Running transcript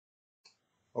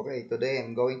Okay, today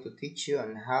I'm going to teach you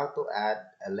on how to add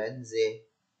a Lenze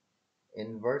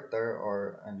inverter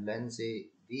or a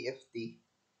Lenze VFD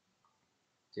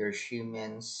to your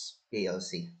Siemens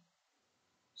PLC.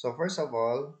 So first of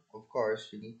all, of course,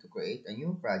 you need to create a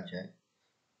new project.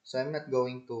 So I'm not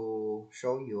going to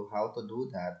show you how to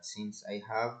do that since I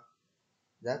have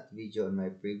that video in my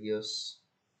previous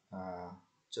uh,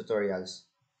 tutorials.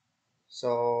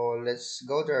 So let's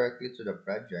go directly to the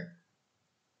project.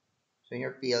 So in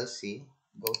your PLC,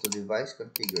 go to device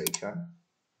configuration.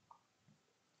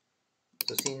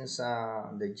 So since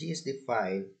the GSD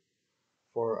file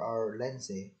for our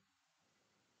Lenze,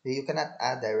 so you cannot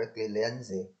add directly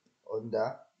Lenze on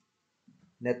the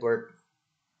network,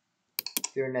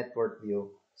 pure network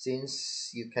view,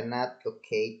 since you cannot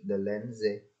locate the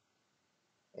Lenze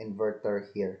inverter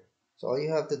here. So all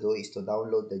you have to do is to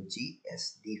download the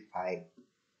GSD file.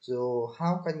 So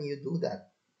how can you do that?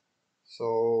 So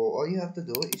all you have to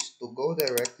do is to go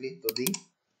directly to the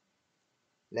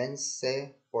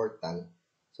Lenze portal.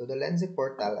 So the Lenze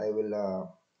portal, I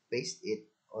will paste it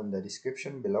on the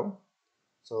description below.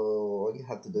 So all you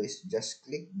have to do is just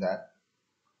click that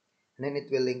and then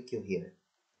it will link you here.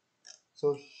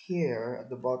 So here at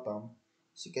the bottom,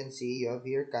 as you can see, you have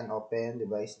here can open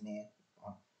device net.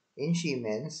 In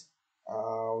Siemens,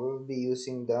 we'll be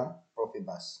using the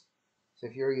Profibus. So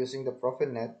if you're using the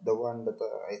Profinet, the one that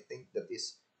I think that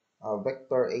is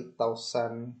Vector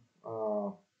 8000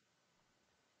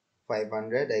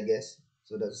 500, I guess.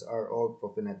 So that's our old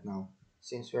Profinet now.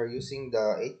 Since we're using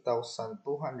the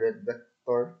 8200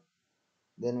 Vector,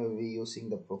 then we'll be using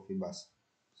the Profibus.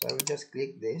 So I will just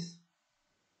click this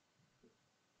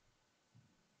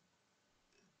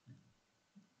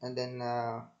and then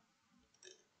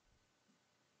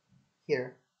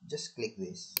here just click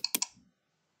this.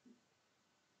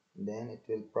 Then it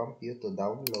will prompt you to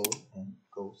download and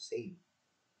go save.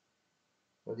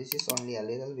 So this is only a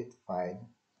little bit file.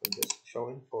 So just show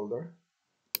in folder.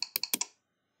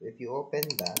 So if you open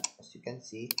that, as you can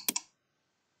see,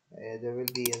 there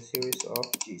will be a series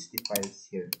of GSD files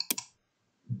here.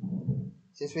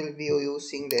 Since we'll be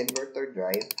using the inverter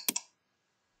drive,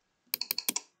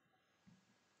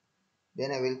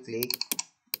 then I will click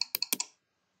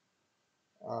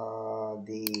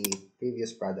the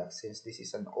previous product since this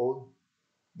is an old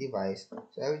device.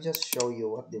 So I will just show you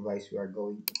what device we are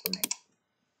going to connect.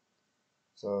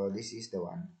 So this is the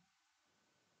one.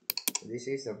 So this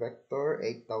is a Vector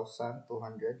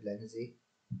 8200 Lenze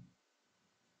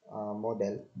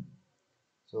model.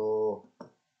 So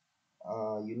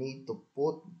you need to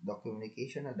put the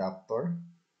communication adapter.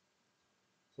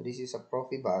 So this is a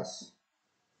Profibus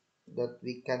that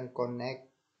we can connect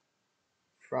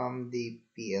from the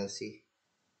PLC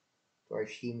to our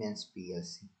Siemens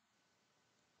PLC.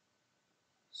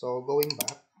 So going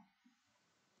back,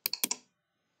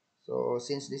 so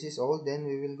since this is old, then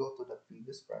we will go to the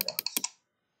previous products.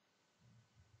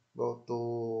 Go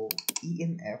to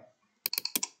EMF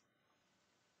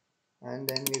and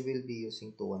then we will be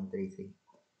using 2133.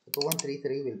 So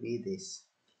 2133 will be this.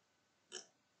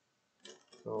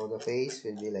 So the face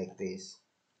will be like this.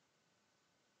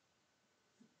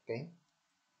 Okay.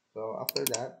 So after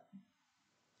that,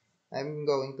 I'm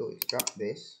going to extract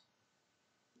this.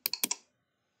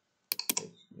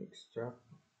 Let's extract.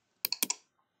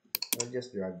 I'll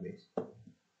just drag this.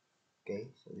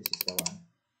 Okay. So this is the one.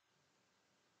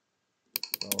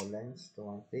 So lens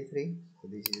 2133. So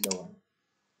this is the one.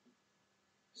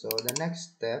 So the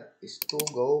next step is to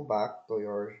go back to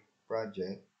your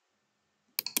project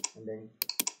and then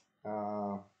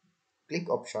click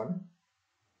option,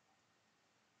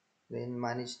 then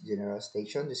manage general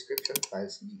station description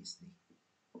files GSD.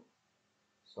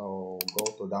 So go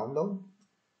to download.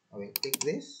 I will click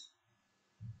this.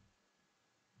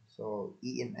 So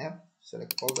EMF,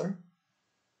 select folder.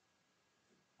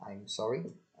 I'm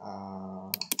sorry.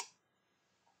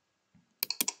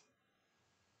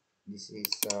 This is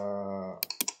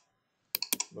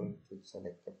going to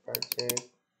select the project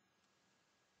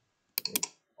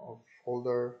of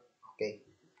folder. Okay.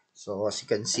 So as you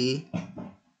can see,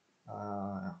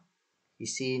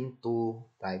 he's seen two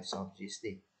types of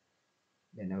GSD.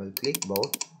 Then I will click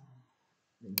both.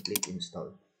 Then click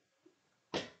install.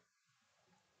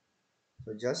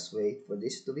 So just wait for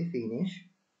this to be finished.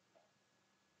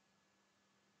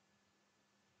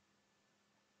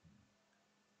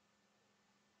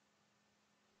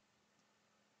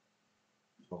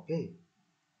 Okay.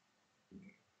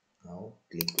 Now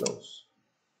click close.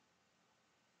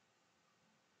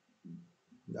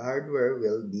 The hardware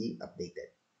will be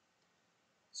updated.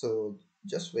 So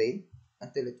just wait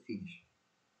until it finishes.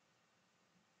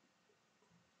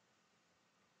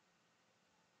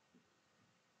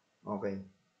 Okay.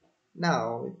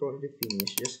 Now it's already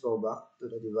finished. Just go back to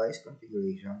the device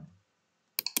configuration.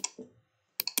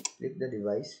 Click the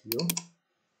device view.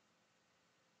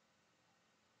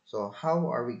 So how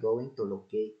are we going to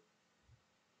locate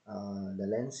the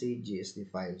Lenze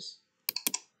GSD files?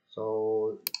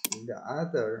 So in the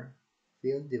other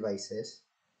field devices,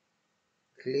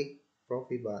 click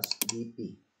Profibus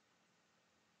DP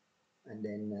and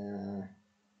then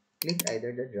click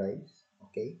either the drives.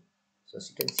 Okay. So as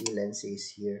you can see, Lenze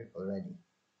is here already.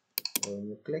 So when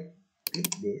you click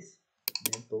this,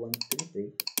 then to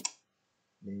 133,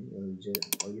 then you'll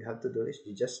just all you have to do is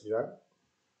you just drag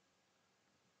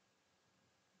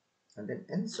and then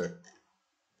insert.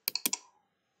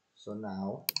 So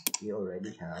now you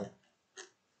already have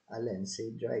a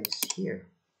Lenze drives here.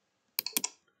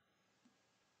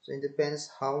 So it depends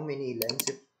how many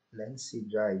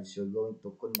Lenze drives you're going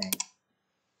to connect.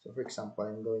 So for example,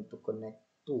 I'm going to connect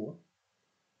two.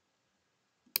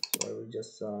 So I will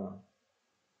just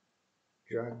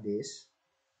drag this.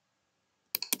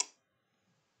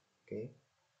 Okay.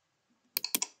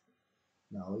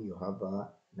 Now you have a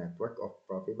network of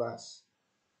Profibus.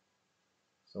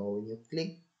 So when you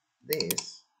click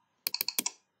this,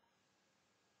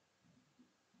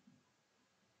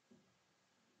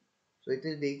 so it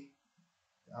will be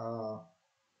uh,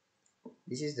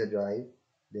 this is the drive.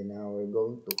 Then now we're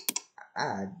going to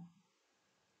add.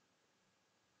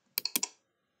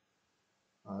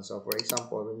 So for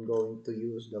example, I'm going to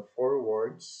use the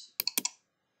forwards,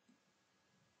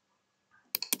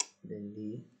 then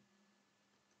the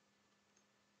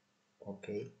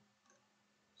okay.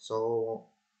 So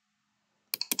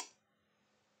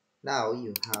now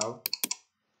you have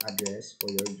address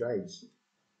for your drives.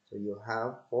 So you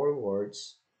have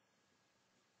forwards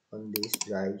on these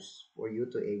drives for you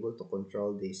to able to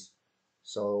control this.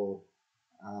 So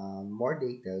more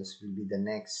details will be the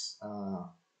next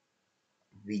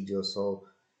video. So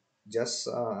just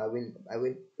I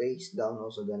will paste down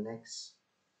also the next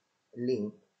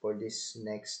link for this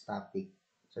next topic.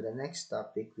 So the next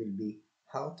topic will be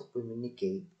how to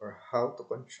communicate or how to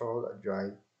control a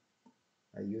drive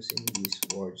using these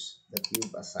words that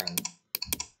you've assigned.